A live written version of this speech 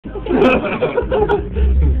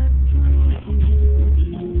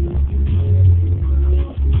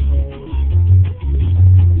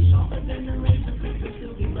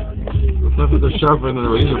Except for the sharper than the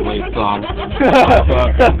razor blade song.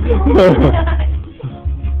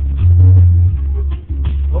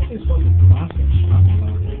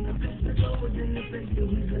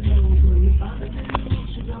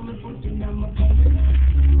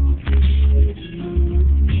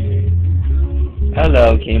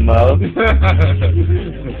 Hello, Kimo. It's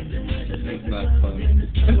not fun.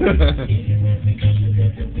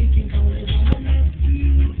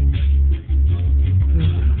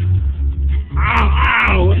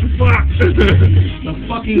 Ow! What the fuck? The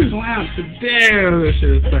fucking slap! Damn, that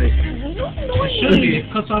shit is tight. It should be. It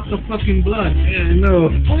cuts off the fucking blood. Yeah, I know.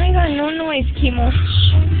 Oh my god, no noise, Kimo.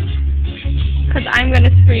 Because I'm going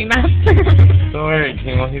to scream after. Don't worry,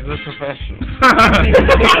 Kimo, he's a professional.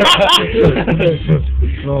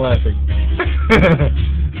 No laughing.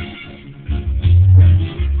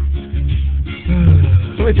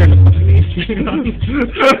 Somebody turn the fucking AC on.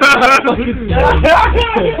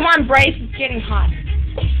 Come on, Bryce, it's getting hot.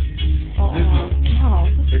 Oh, no.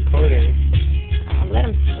 Recording. Let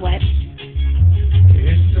him sweat.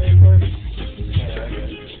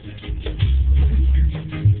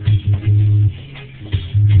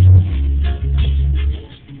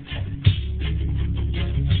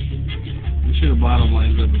 You should have bottom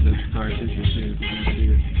lines up with this scar tissue too.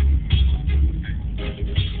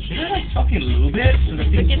 Should I like fucking lube it? So the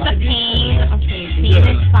Look thing's at the not- pain. Okay, pain is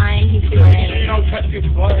fine. He's fine. don't cut your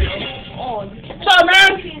blood. Oh, what's up,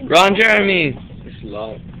 man? Ron Jeremy! It's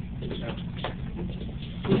locked.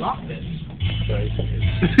 Who locked it? Sorry.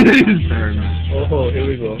 Sorry, man. Oh, here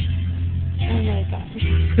we go. Oh my god.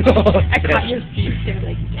 I caught your feet there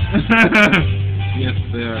like Yes,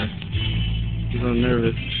 they are. He's all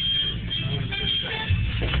nervous.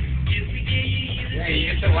 Yeah,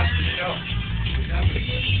 you get to watch the show.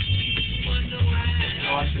 I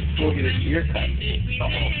watch this fool get his ear cut.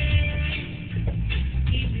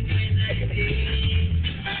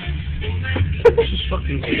 Just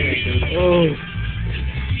fucking serious. Oh,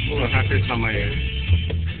 a hat hurts on my ear.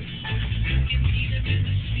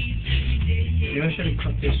 Yeah, I should have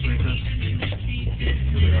cut this right now.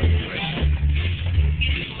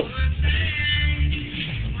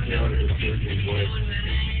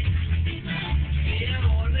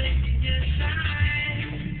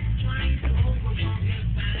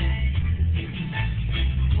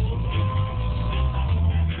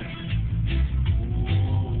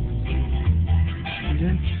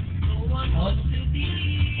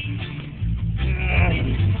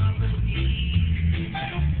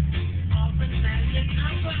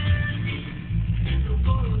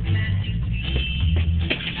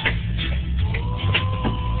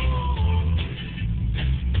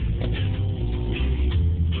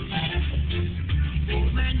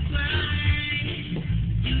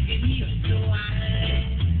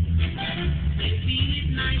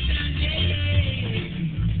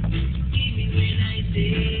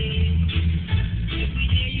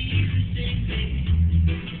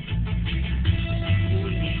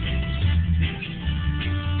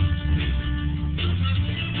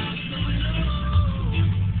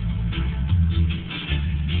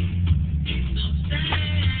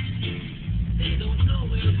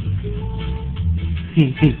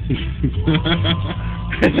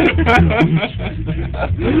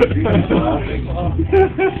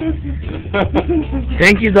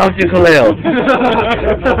 Thank you, Dr. Kaleo.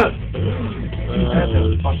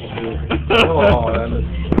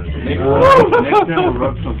 Next time we'll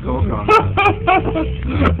rub some coke on that.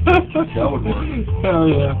 That would work. Hell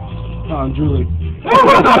yeah. Oh, Julie. oh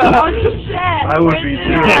shit! I would be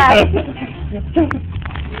too. Yeah.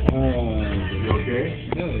 You okay?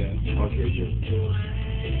 Hell yeah. Okay, good.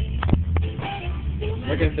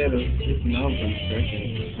 Like I said, it's numb from stretching.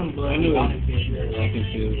 I knew it. I can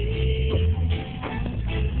feel it.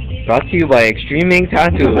 Brought to you by Extreme Ink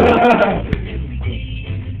Tattoo. I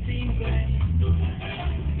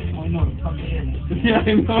know, the fucking yeah, I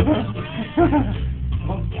know.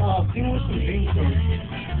 Clean with some paint from.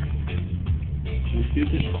 Excuse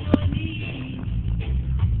me.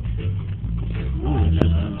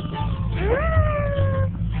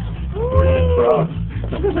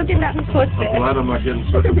 Look at that pussy. I'm glad I'm not getting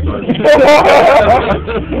circumcised.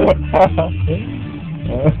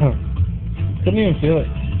 Couldn't even feel it.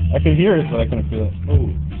 I could hear it, but I couldn't feel it. Oh.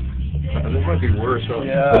 This might be worse, huh?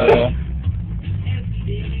 Yeah.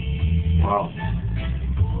 Wow.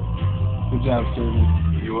 Good job, surgeon.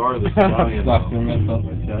 You are the stallion. Dr. Mento. I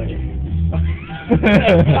tell you.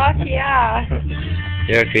 Fuck yeah.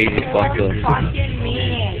 You're a crazy fucker. Fucking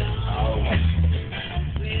mean.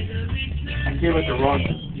 gave it the wrong.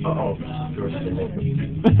 Uh-oh.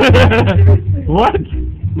 What?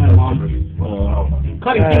 My mom.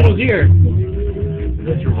 Cutting people's ear. Is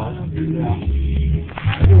that your mom? Yeah.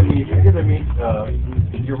 I didn't mean,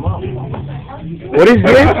 your mom. What is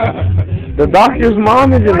this? The doctor's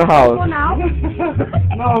mom is in the house.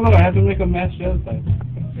 No, I have to make a match the other time.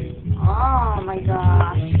 Oh my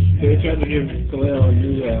gosh. They tried to give Kaleo a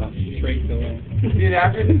new trait to learn. Dude,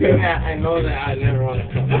 after doing that, I know that I never want to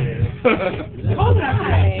come here. I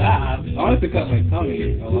wanted to cut my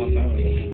tummy a long time ago.